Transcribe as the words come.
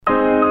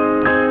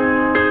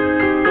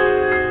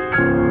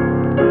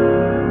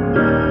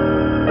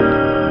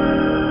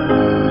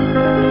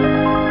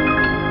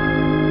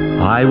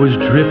I was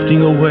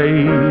drifting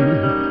away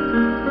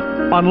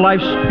on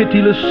life's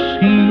pitiless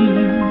sea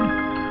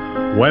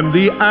when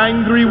the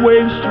angry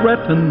waves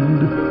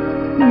threatened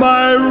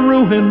my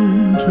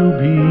ruin to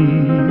be.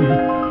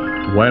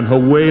 When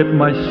away at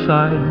my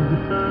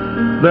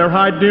side there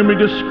I dimly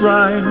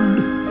descried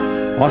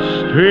a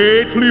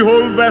stately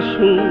old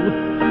vessel,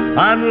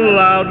 and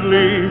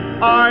loudly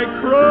I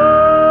cried,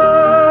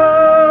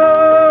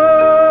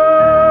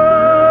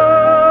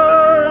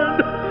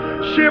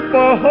 "Ship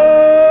ahoy!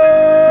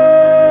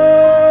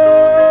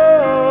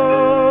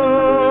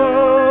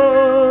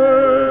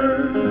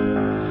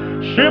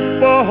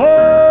 Ship ahoy!"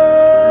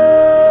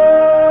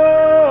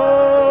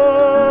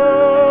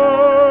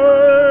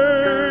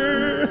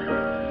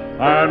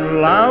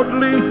 And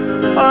loudly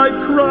I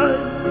cried,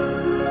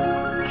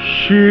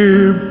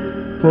 "Ship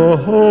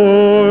ahoy!"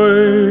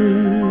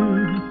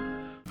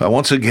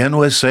 Once again,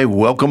 we say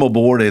welcome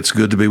aboard. It's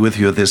good to be with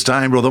you at this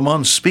time. Brother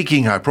Munn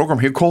speaking. Our program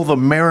here called The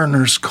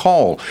Mariner's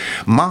Call.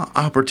 My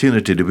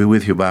opportunity to be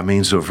with you by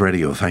means of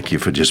radio. Thank you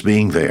for just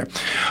being there.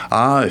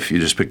 If you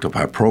just picked up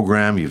our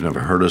program, you've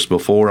never heard us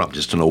before, I'm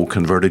just an old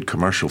converted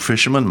commercial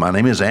fisherman. My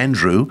name is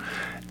Andrew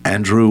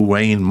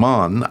Wayne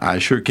Munn. I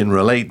sure can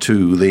relate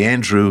to the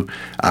Andrew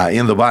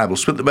in the Bible.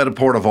 Spent the better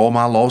part of all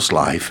my lost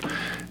life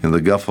in the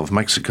Gulf of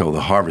Mexico,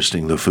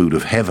 harvesting the food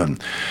of heaven.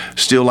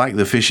 Still like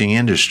the fishing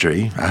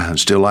industry,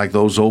 still like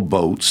those old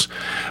boats.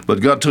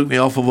 But God took me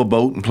off of a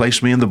boat and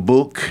placed me in the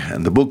book.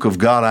 And the book of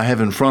God I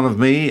have in front of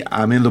me,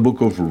 I'm in the book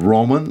of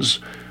Romans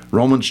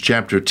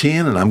chapter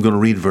 10, and I'm going to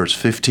read verse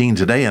 15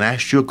 today and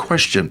ask you a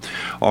question.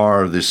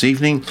 Or this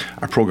evening,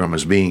 our program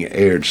is being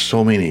aired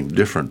so many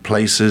different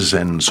places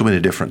and so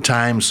many different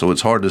times, so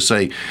it's hard to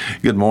say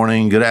good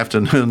morning, good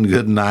afternoon,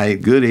 good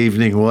night, good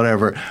evening,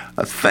 whatever.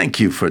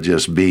 Thank you for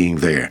just being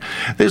there.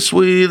 This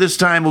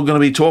time we're going to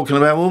be talking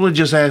about, we'll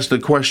just ask the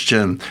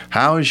question,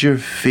 how is your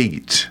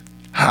feet?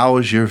 How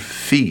is your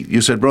feet?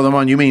 You said, Brother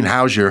Munn, you mean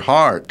how's your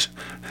heart?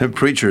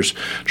 Preachers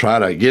try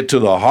to get to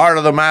the heart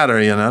of the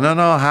matter,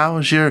 No, how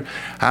is your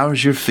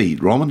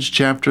feet? Romans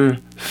chapter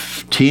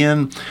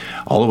 10,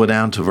 all the way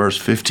down to verse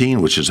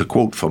 15, which is a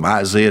quote from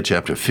Isaiah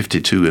chapter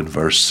 52 and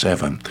verse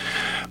 7.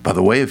 By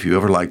the way, if you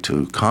ever like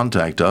to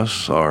contact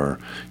us or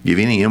give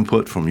any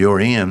input from your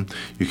end,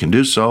 you can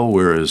do so.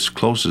 We're as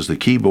close as the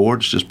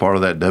keyboard. It's just part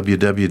of that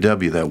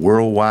www, that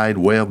World Wide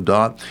Web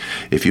dot.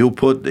 If you'll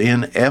put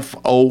in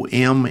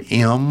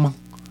FOMM.org.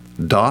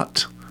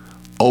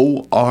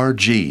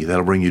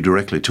 That'll bring you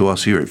directly to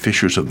us here at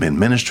Fishers of Men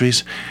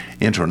Ministries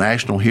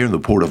International here in the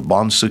port of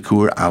Bon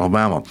Secour,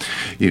 Alabama.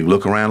 You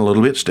look around a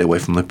little bit, stay away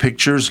from the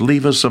pictures,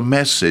 leave us a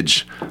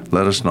message.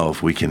 Let us know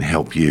if we can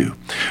help you.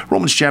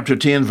 Romans chapter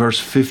 10, verse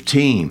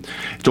 15.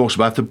 It talks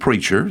about the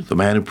preacher, the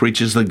man who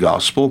preaches the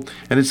gospel,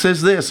 and it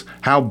says this,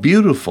 "How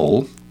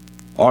beautiful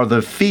are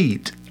the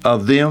feet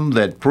of them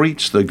that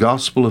preach the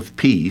gospel of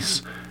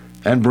peace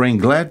and bring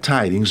glad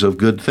tidings of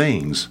good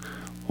things."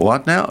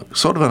 What now?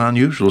 Sort of an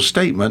unusual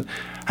statement.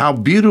 How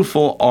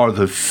beautiful are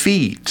the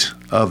feet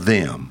of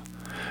them.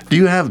 Do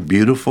you have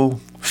beautiful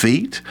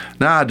feet?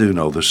 Now, I do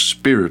know the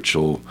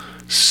spiritual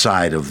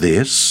side of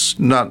this,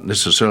 not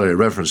necessarily a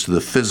reference to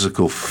the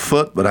physical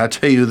foot, but I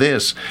tell you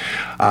this,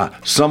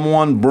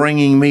 someone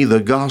bringing me the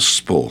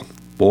gospel.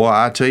 Boy,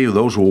 I tell you,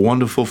 those were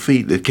wonderful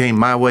feet that came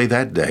my way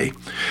that day.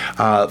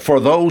 For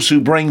those who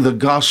bring the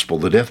gospel,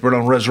 the death, burial,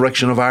 and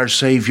resurrection of our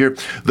Savior,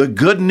 the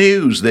good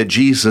news that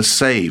Jesus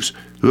saves,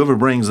 whoever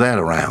brings that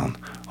around,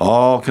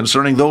 all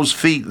concerning those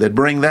feet that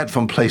bring that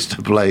from place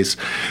to place,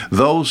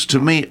 those to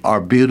me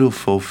are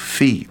beautiful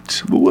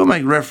feet. But we'll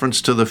make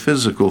reference to the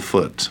physical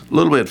foot a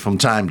little bit from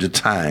time to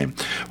time.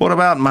 What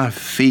about my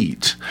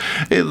feet?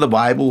 The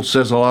Bible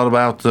says a lot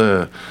about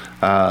the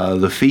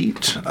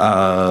feet,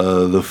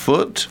 the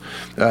foot.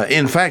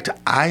 In fact,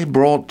 I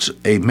brought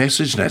a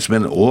message, and that's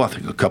been, I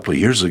think a couple of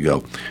years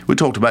ago. We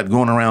talked about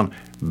going around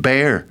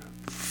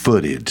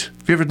barefooted.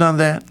 Have you ever done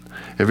that?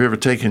 Have you ever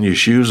taken your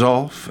shoes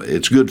off?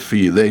 It's good for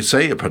you. They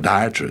say a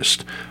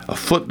podiatrist, a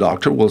foot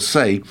doctor will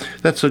say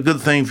that's a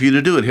good thing for you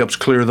to do. It helps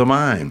clear the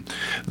mind.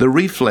 The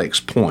reflex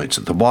points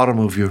at the bottom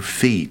of your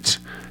feet.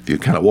 If you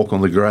kind of walk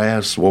on the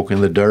grass, walk in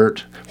the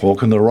dirt,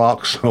 walk in the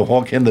rocks,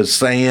 walk in the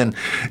sand,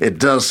 it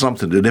does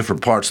something to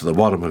different parts of the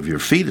bottom of your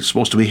feet. It's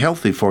supposed to be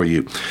healthy for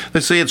you. They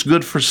say it's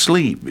good for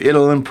sleep.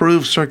 It'll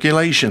improve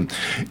circulation.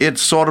 It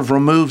sort of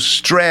removes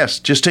stress.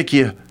 Just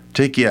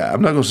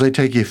I'm not going to say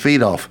take your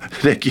feet off,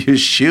 take your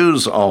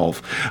shoes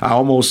off. I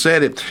almost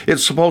said it.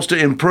 It's supposed to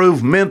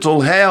improve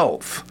mental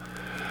health.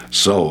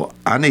 So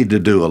I need to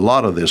do a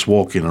lot of this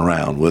walking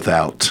around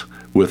without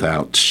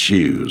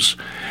shoes.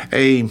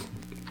 A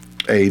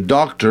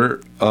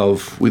doctor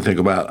we think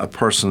about a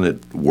person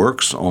that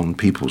works on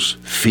people's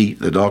feet.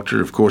 The doctor,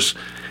 of course,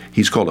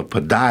 he's called a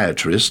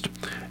podiatrist.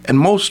 And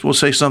most will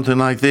say something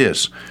like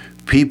this: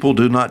 people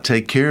do not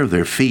take care of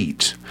their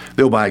feet.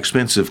 They'll buy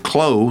expensive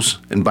clothes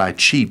and buy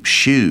cheap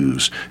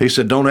shoes. He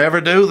said, don't ever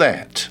do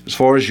that as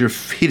far as your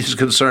feet is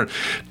concerned.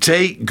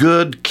 Take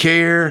good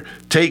care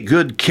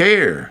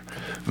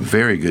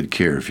very good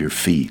care of your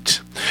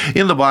feet.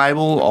 In the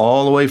Bible,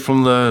 all the way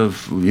from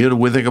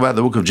we think about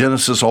the book of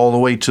Genesis all the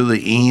way to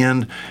the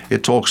end,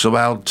 it talks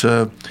about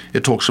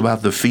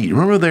the feet.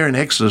 Remember there in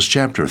Exodus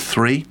chapter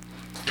 3,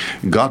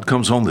 God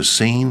comes on the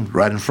scene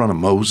right in front of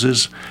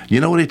Moses. You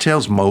know what he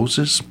tells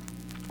Moses?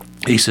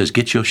 He says,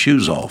 get your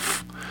shoes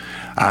off.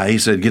 He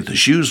said, get the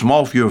shoes from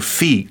off your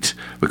feet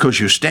because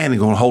you're standing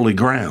on holy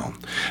ground.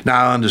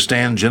 Now, I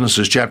understand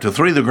Genesis chapter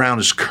 3, the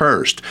ground is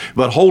cursed.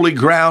 But holy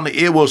ground,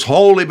 it was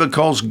holy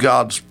because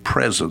God's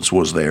presence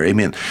was there.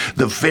 Amen.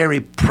 The very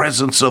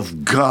presence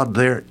of God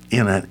there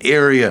in an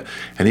area.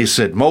 And he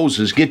said,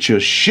 Moses, get your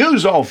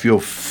shoes off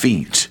your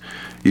feet.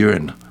 You're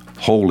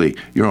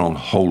on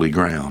holy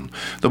ground.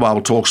 The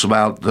Bible talks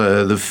about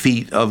the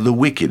feet of the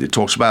wicked. It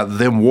talks about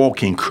them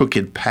walking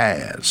crooked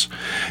paths.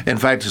 In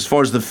fact, as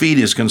far as the feet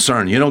is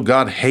concerned, you know,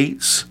 God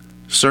hates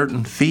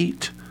certain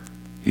feet.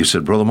 You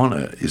said, Brother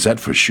Mona, is that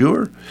for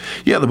sure?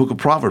 Yeah, the book of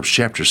Proverbs,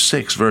 chapter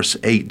 6, verse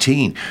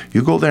 18.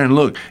 You go there and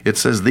look. It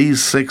says,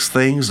 these 6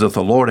 things that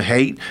the Lord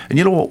hate. And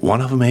you know what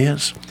one of them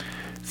is?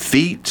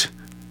 Feet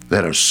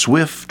that are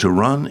swift to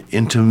run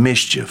into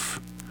mischief.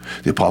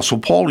 The Apostle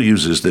Paul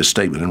uses this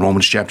statement in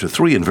Romans chapter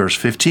 3 and verse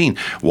 15.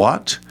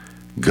 What?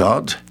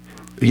 God,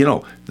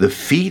 the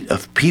feet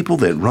of people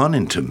that run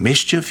into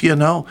mischief,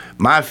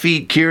 my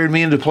feet carried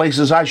me into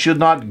places I should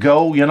not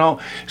go,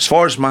 As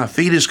far as my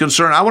feet is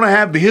concerned, I want to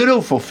have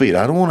beautiful feet.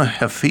 I don't want to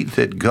have feet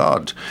that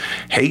God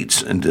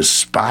hates and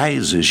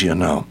despises,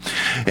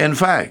 In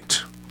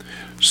fact,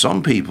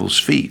 some people's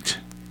feet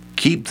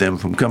keep them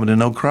from coming to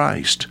know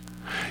Christ.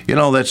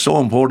 That's so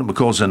important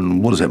because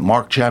in,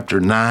 Mark chapter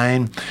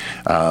 9,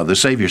 the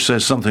Savior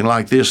says something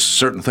like this,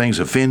 certain things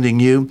offending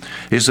you.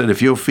 He said,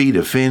 if your feet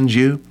offend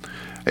you,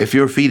 if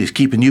your feet is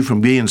keeping you from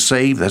being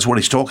saved, that's what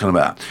he's talking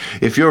about.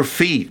 If your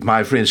feet,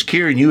 my friends,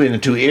 carrying you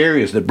into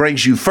areas that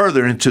brings you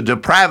further into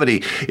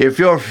depravity, if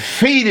your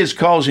feet is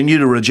causing you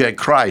to reject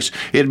Christ,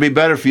 it'd be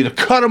better for you to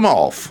cut them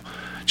off.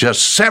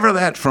 Just sever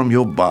that from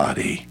your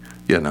body.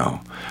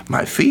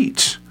 My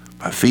feet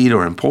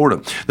are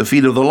important. The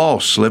feet of the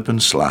lost slip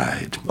and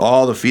slide.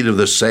 Oh, the feet of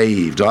the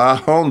saved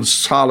on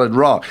solid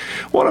rock.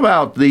 What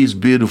about these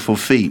beautiful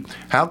feet?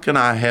 How can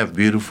I have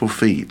beautiful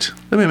feet?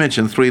 Let me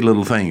mention 3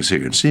 little things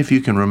here and see if you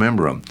can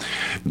remember them.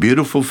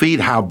 Beautiful feet.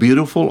 How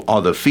beautiful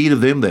are the feet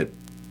of them that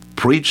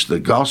preach the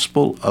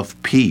gospel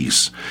of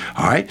peace.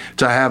 All right,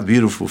 to have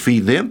beautiful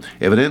feet then,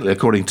 evidently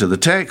according to the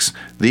text,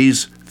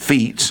 these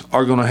feet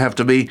are going to have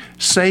to be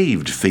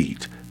saved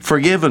feet.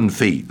 Forgiven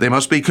feet. They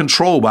must be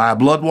controlled by a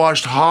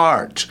blood-washed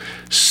heart.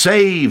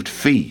 Saved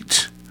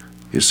feet.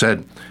 He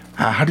said,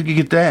 how did you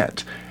get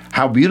that?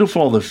 How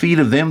beautiful are the feet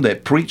of them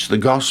that preach the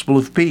gospel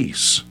of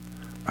peace.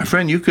 My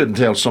friend, you couldn't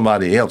tell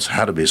somebody else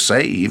how to be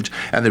saved,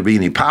 and there'd be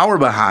any power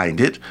behind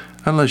it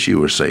unless you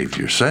were saved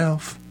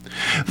yourself.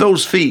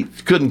 Those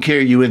feet couldn't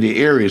carry you into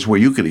areas where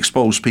you could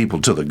expose people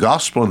to the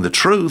gospel and the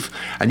truth,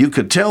 and you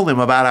could tell them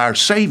about our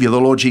Savior, the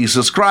Lord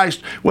Jesus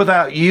Christ,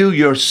 without you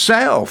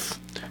yourself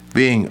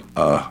being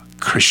a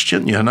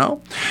Christian,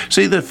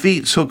 See, the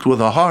feet's hooked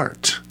with a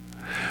heart.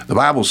 The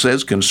Bible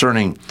says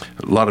concerning,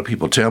 a lot of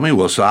people tell me,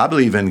 well, so I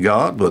believe in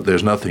God, but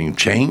there's nothing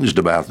changed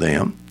about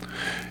them.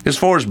 As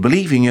far as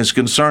believing is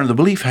concerned, the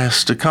belief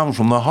has to come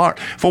from the heart.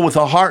 For with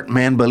the heart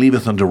man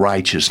believeth unto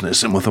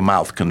righteousness, and with the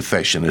mouth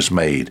confession is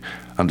made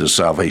unto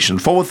salvation.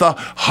 For with the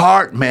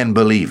heart man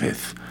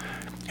believeth.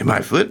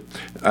 My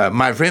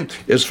friend,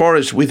 as far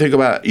as we think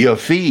about your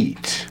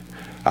feet,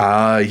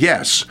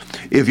 yes,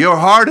 if your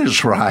heart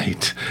is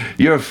right,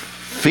 your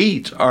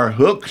feet are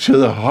hooked to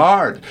the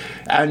heart,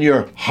 and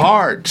your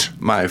heart,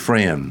 my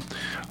friend,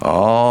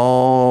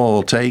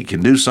 take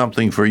and do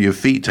something for your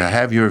feet, to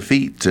have your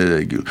feet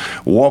to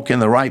walk in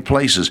the right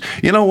places.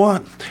 You know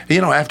what?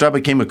 After I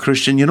became a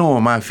Christian,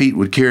 where my feet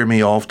would carry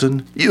me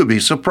often? You'd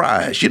be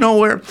surprised. You know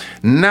where?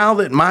 Now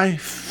that my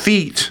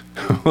feet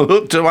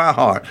hooked to my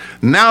heart,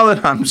 now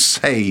that I'm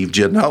saved,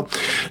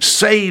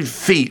 saved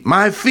feet,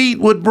 my feet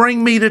would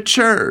bring me to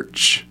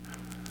church.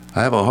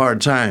 I have a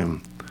hard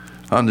time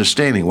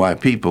understanding why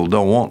people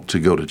don't want to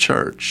go to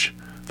church.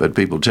 But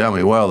people tell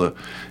me, well,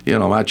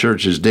 my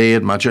church is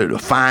dead. My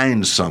church,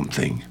 find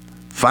something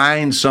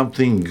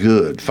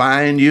good.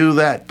 Find you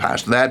that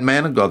pastor, that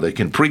man of God that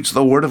can preach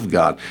the word of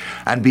God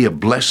and be a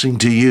blessing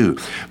to you.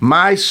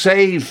 My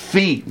saved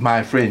feet,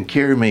 my friend,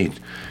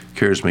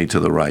 carries me to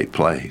the right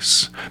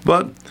place.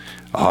 But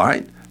all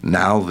right,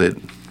 now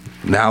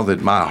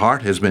that my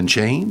heart has been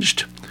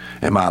changed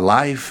and my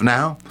life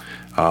now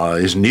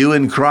is new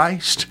in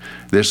Christ,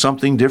 there's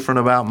something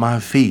different about my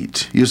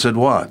feet. You said,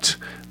 what?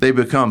 They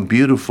become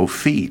beautiful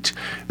feet.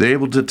 They're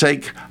able to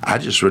take, I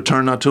just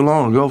returned not too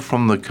long ago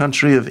from the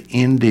country of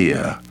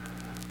India.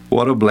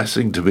 What a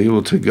blessing to be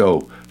able to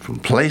go from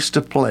place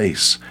to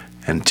place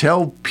and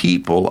tell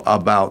people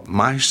about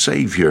my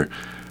Savior,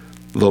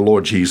 the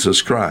Lord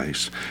Jesus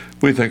Christ.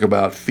 We think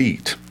about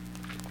feet.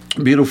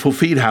 Beautiful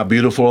feet. How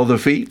beautiful are the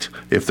feet?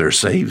 If they're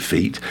saved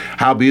feet.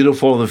 How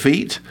beautiful are the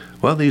feet?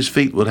 Well, these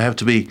feet would have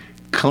to be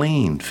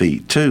clean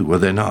feet too,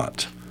 would they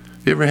not?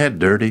 You ever had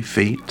dirty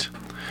feet?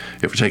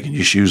 If you're taking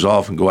your shoes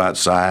off and go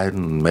outside,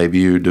 and maybe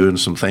you're doing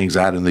some things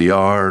out in the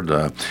yard,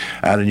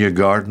 out in your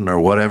garden or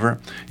whatever,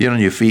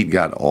 your feet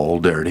got all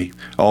dirty.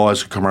 Oh,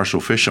 as a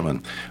commercial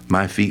fisherman,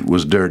 my feet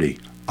was dirty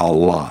a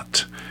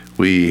lot.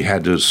 We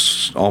had to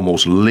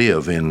almost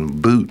live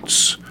in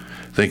boots,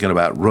 thinking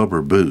about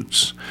rubber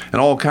boots.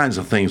 And all kinds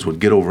of things would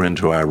get over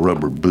into our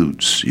rubber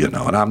boots, And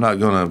I'm not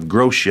going to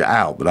gross you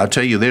out, but I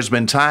tell you, there's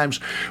been times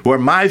where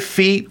my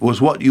feet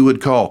was what you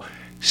would call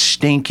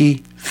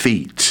stinky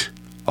feet.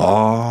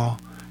 Oh,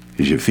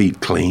 is your feet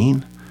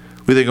clean?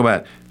 We think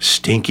about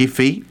stinky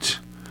feet.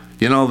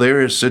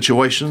 There are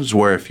situations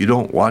where if you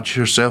don't watch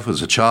yourself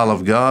as a child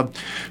of God,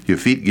 your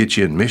feet get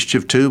you in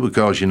mischief too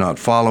because you're not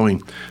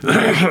following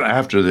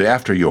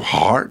after your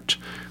heart.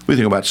 We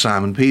think about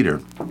Simon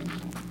Peter.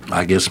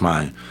 I guess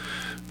my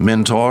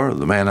mentor,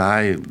 the man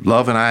I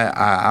love and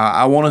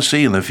I want to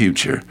see in the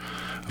future.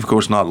 Of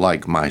course, not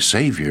like my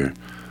Savior,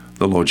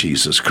 the Lord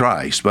Jesus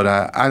Christ, but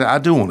I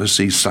do want to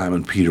see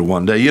Simon Peter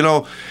one day.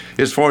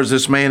 As far as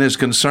this man is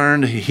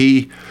concerned,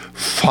 he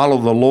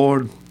followed the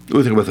Lord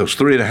with those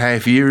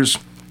 3.5 years,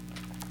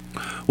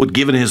 would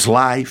give it his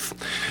life,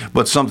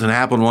 but something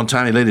happened one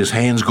time. He let his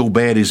hands go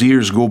bad, his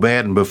ears go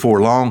bad, and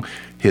before long,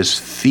 his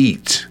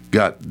feet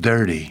got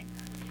dirty.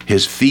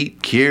 His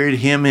feet carried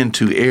him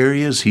into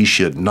areas he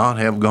should not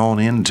have gone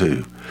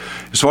into.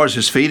 As far as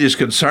his feet is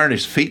concerned,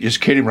 his feet just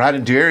carried him right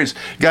into areas,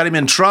 got him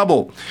in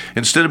trouble.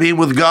 Instead of being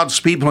with God's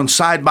people and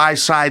side by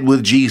side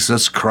with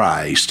Jesus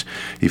Christ,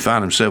 he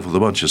found himself with a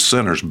bunch of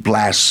sinners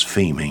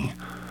blaspheming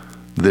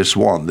this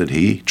one that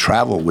he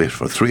traveled with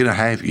for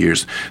 3.5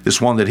 years, this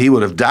one that he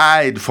would have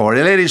died for.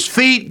 He let his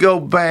feet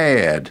go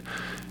bad.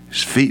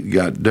 His feet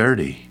got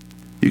dirty.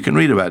 You can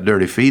read about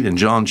dirty feet in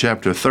John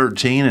chapter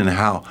 13 and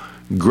how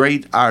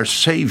great our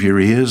Savior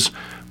is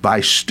by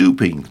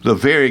stooping, the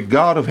very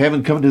God of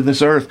heaven coming to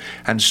this earth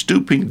and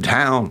stooping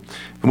down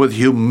and with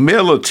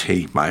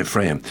humility, my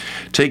friend,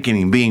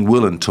 taking and being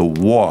willing to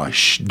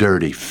wash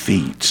dirty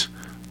feet.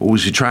 What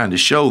was he trying to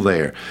show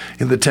there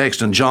in the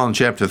text in John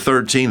chapter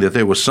 13? That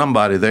there was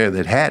somebody there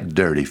that had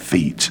dirty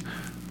feet,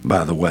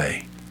 by the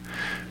way.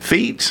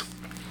 Feet?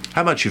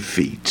 How about your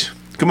feet?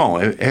 Come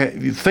on,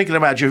 you're thinking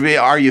about your feet.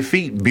 Are your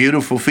feet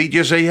beautiful feet?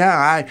 You say,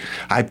 yeah,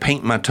 I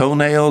paint my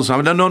toenails. No,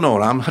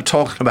 I'm not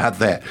talking about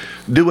that.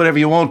 Do whatever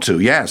you want to,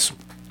 yes.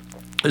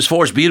 As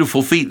far as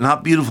beautiful feet,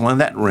 not beautiful in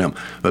that realm,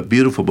 but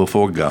beautiful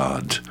before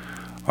God.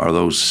 Are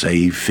those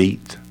saved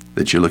feet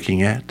that you're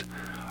looking at?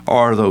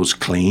 Are those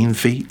clean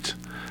feet?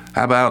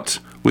 How about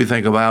we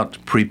think about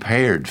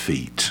prepared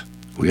feet?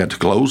 We got to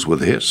close with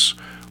this.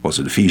 Was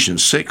it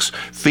Ephesians 6?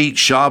 Feet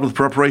shod with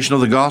preparation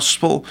of the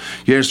gospel.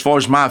 Yeah, as far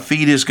as my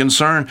feet is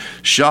concerned,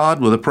 shod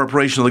with the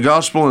preparation of the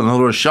gospel. In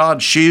other words,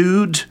 shod,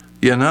 shoed,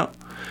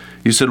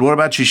 You said, what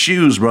about your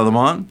shoes, Brother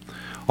Mon?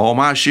 All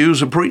my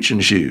shoes are preaching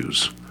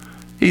shoes.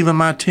 Even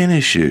my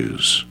tennis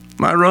shoes,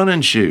 my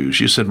running shoes.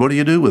 You said, what do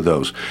you do with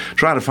those?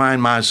 Try to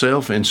find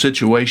myself in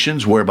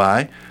situations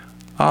whereby,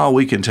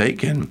 we can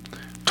take and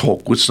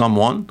talk with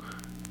someone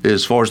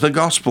as far as the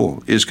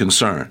gospel is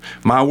concerned.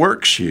 My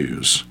work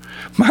shoes,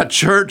 my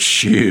church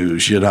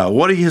shoes,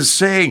 What are you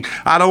saying?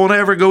 I don't want to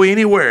ever go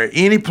anywhere,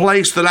 any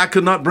place that I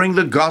could not bring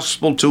the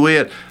gospel to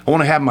it. I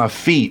want to have my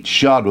feet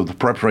shod with the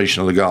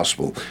preparation of the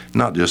gospel,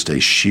 not just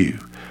a shoe,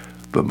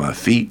 but my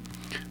feet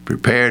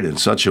prepared in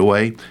such a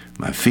way,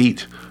 my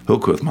feet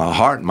hook with my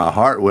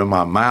heart with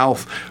my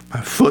mouth.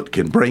 My foot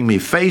can bring me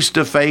face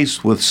to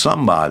face with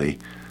somebody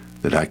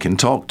that I can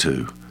talk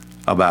to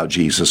about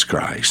Jesus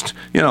Christ.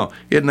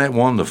 Isn't that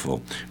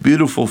wonderful?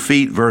 Beautiful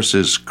feet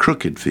versus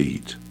crooked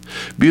feet.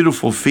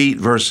 Beautiful feet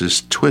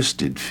versus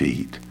twisted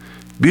feet.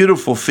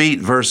 Beautiful feet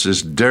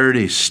versus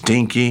dirty,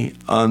 stinky,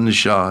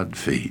 unshod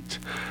feet.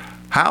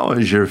 How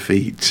is your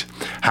feet?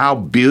 How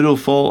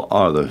beautiful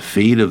are the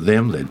feet of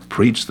them that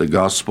preach the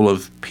gospel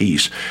of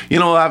peace.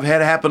 I've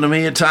had happen to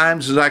me at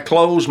times as I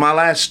close my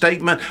last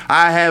statement.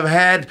 I have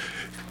had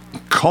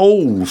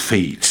cold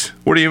feet.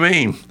 What do you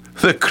mean?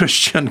 The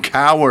Christian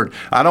coward.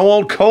 I don't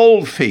want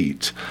cold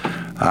feet.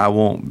 I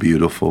want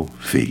beautiful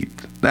feet.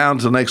 Now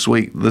until next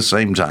week, the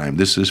same time,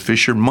 this is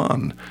Fisher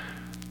Munn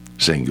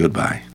saying goodbye.